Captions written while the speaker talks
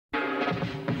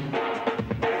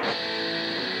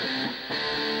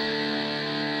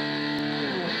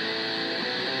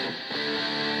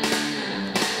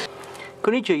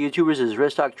Konnichiwa YouTubers, this is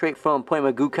Restock Trek from Point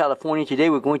Magoo, California. Today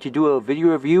we're going to do a video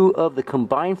review of the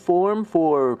combined form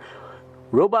for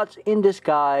Robots in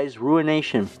Disguise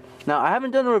Ruination. Now I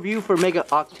haven't done a review for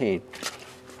Mega-Octane,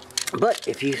 but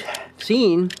if you've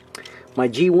seen my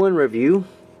G1 review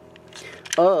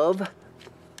of,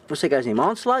 what's that guy's name,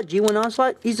 Onslaught? G1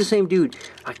 Onslaught? He's the same dude.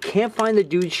 I can't find the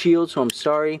dude's shield, so I'm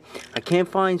sorry. I can't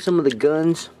find some of the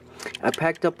guns. I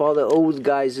packed up all the old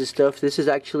guys' stuff. This is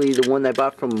actually the one I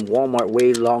bought from Walmart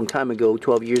way long time ago,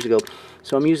 12 years ago.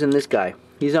 So I'm using this guy.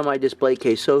 He's on my display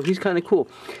case, so he's kind of cool.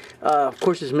 Of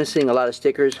course, it's missing a lot of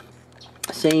stickers.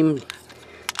 Same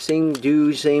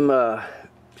dude, same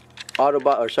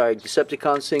Autobot, or sorry,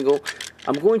 Decepticon single.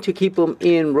 I'm going to keep him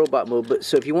in robot mode, but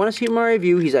so if you want to see my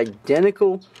review, he's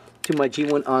identical to my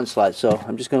G1 Onslaught. So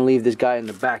I'm just going to leave this guy in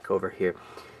the back over here.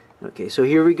 Okay, so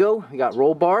here we go. We got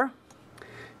roll bar.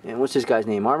 And what's this guy's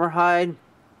name? Armor hide,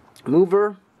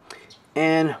 mover,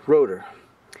 and rotor.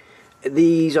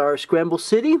 These are Scramble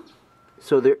City,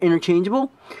 so they're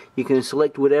interchangeable. You can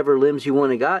select whatever limbs you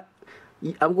want to got.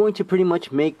 I'm going to pretty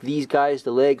much make these guys the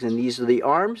legs and these are the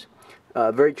arms.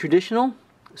 Very traditional.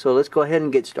 So let's go ahead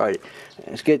and get started.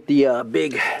 Let's get the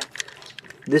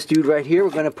this dude right here. We're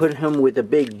going to put him with a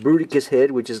big Bruticus head,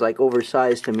 which is like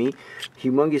oversized to me.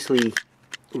 Humongously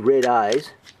red eyes.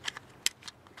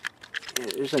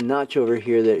 There's a notch over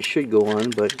here that it should go on,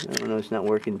 but I don't know, it's not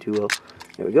working too well.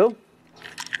 There we go.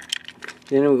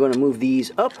 Then we're going to move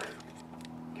these up.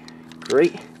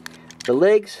 Great. The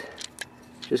legs,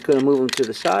 just going to move them to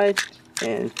the side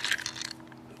and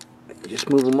just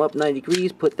move them up 90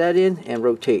 degrees, put that in, and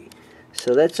rotate.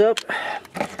 So that's up.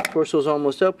 Torso's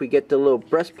almost up. We get the little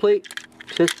breastplate,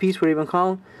 chest piece, whatever you want to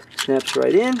call them. Snaps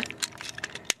right in.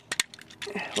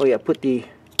 Oh yeah, put the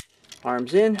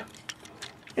arms in.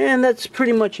 And that's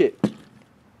pretty much it.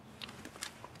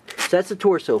 So that's the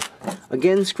torso.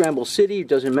 Again, Scramble City, it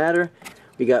doesn't matter.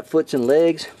 We got foots and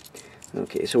legs.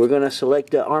 Okay, so we're going to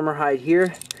select the armor hide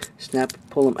here. Snap,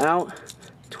 pull them out.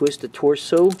 Twist the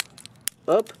torso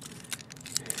up.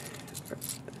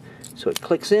 So it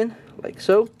clicks in, like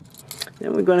so.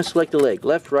 Then we're going to select the leg.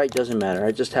 Left, right, doesn't matter.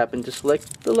 I just happened to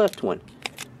select the left one.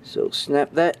 So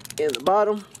snap that in the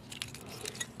bottom.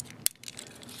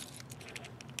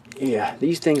 Yeah,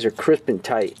 these things are crisp and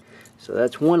tight. So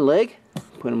that's one leg.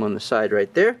 Put them on the side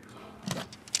right there.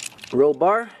 Roll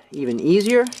bar, even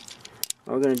easier.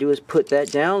 All we're going to do is put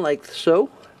that down like so.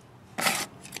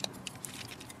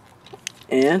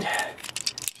 And,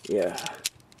 yeah.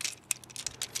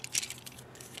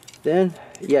 Then,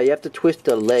 yeah, you have to twist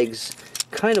the legs.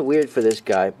 Kind of weird for this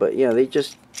guy, but yeah, they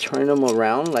just turn them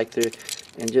around like they're,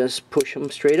 and just push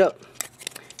them straight up.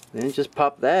 Then just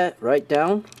pop that right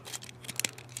down.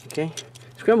 Okay,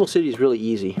 Scramble City is really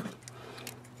easy.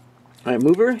 Alright,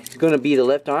 mover is going to be the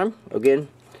left arm, again,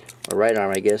 or right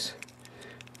arm, I guess.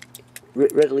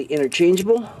 Readily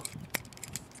interchangeable.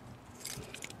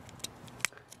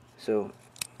 So,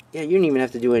 yeah, you don't even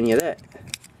have to do any of that.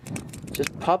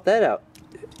 Just pop that out.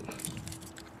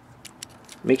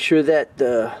 Make sure that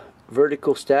the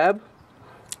vertical stab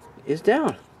is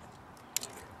down.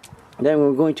 Then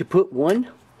we're going to put one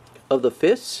of the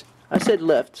fists. I said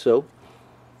left, so.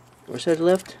 Or said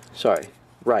left? Sorry,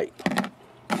 right.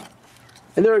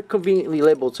 And they're conveniently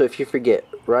labeled, so if you forget,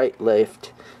 right,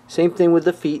 left. Same thing with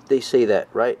the feet, they say that,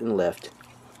 right and left.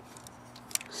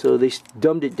 So they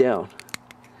dumbed it down.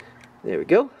 There we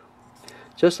go.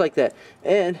 Just like that.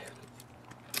 And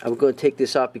I'm going to take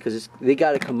this off because they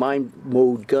got a combined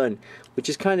mode gun, which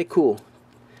is kind of cool.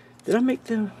 Did I make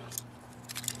them?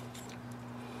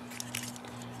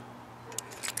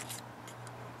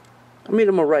 I made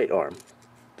them a right arm.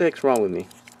 What the heck's wrong with me?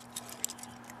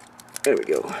 There we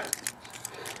go.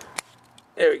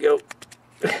 There we go.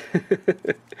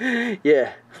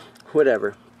 Yeah,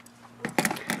 whatever.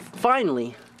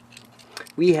 Finally,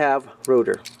 we have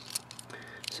rotor.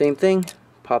 Same thing.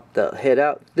 Pop the head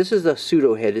out. This is the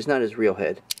pseudo head. It's not his real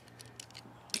head.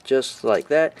 Just like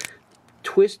that.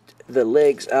 Twist the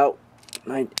legs out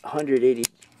 180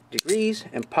 degrees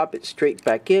and pop it straight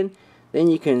back in. Then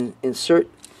you can insert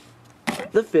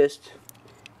the fist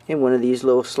in one of these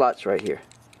little slots right here.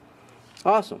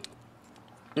 Awesome.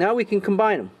 Now we can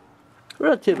combine them.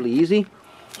 Relatively easy.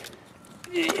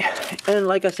 And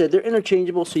like I said, they're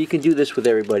interchangeable, so you can do this with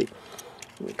everybody.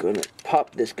 We're going to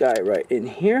pop this guy right in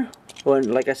here. Well,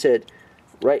 and like I said,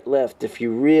 right, left, if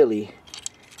you really,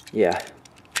 yeah.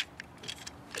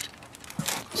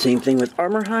 Same thing with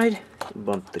armor hide.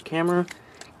 Bump the camera.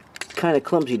 Kind of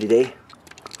clumsy today.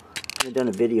 I haven't done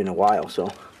a video in a while, so.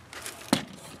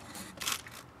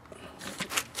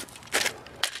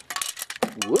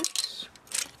 Whoops.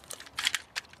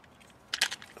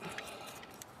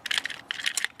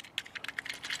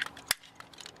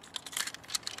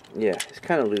 Yeah, it's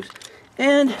kind of loose.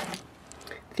 And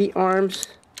the arms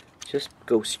just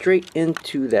go straight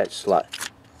into that slot.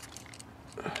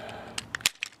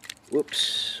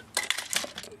 Whoops.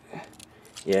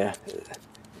 Yeah,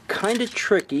 kind of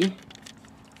tricky.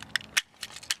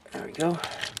 There we go.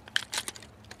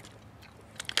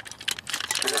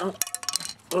 Now,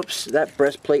 oops, that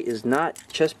breastplate is not,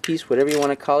 chest piece, whatever you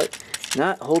want to call it,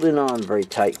 not holding on very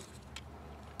tight.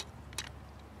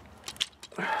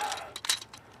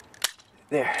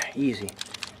 There, easy.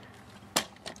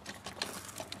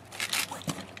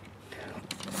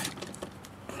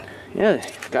 Yeah,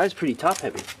 the guy's pretty top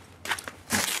heavy.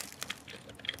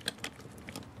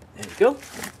 There we go.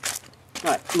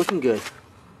 Alright, looking good.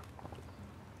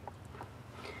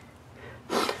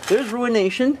 There's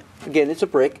Ruination. Again, it's a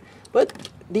brick, but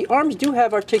the arms do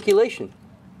have articulation,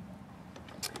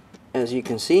 as you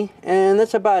can see, and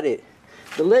that's about it.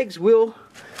 The legs will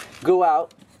go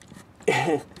out,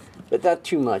 but not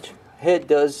too much. Head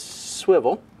does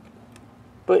swivel,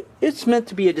 but it's meant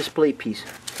to be a display piece.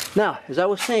 Now, as I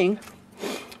was saying,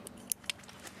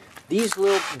 these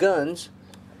little guns,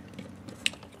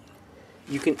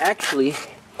 you can actually,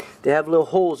 they have little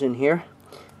holes in here,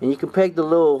 and you can peg the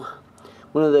little,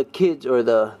 one of the kids, or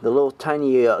the little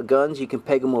tiny guns, you can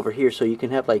peg them over here, so you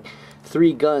can have like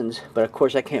 3 guns, but of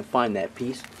course I can't find that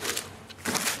piece.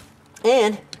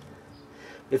 And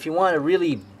if you want a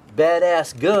really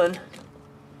badass gun,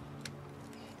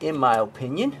 in my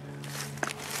opinion,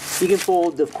 you can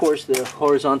fold, of course, the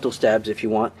horizontal stabs if you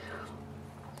want.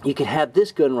 You can have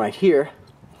this gun right here,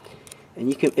 and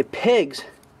you can, it pegs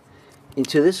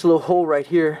into this little hole right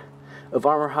here of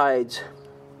Armor Hide's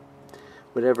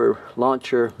whatever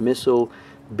launcher, missile,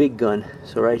 big gun.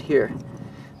 So right here.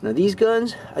 Now these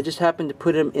guns, I just happen to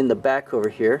put them in the back over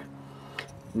here.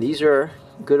 These are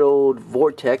good old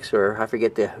Vortex, or I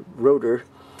forget the Ro-Tor.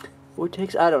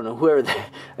 Vortex? I don't know. Whoever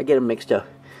I get them mixed up.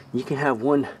 You can have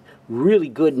one really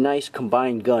good, nice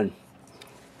combined gun.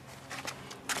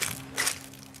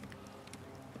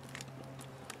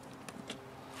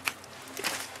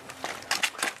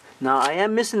 Now I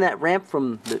am missing that ramp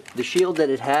from the shield that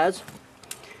it has,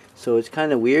 so it's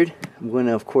kind of weird. I'm going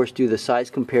to of course do the size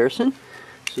comparison,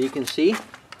 so you can see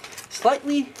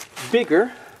slightly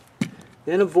bigger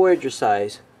than a Voyager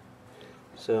size.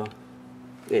 So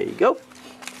there you go.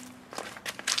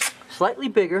 Slightly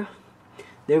bigger.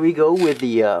 There we go with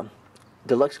the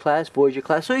Deluxe class, Voyager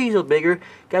class. So he's a little bigger,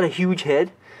 got a huge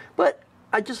head, but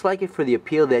I just like it for the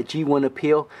appeal, that G1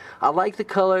 appeal. I like the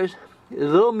colors. A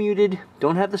little muted,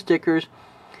 don't have the stickers,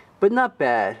 but not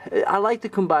bad. I like the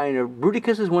combiner.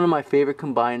 Bruticus is one of my favorite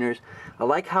combiners. I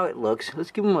like how it looks. Let's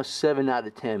give him a 7 out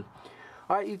of 10.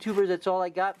 Alright, YouTubers, that's all I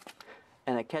got,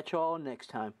 and I catch you all next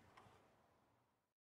time.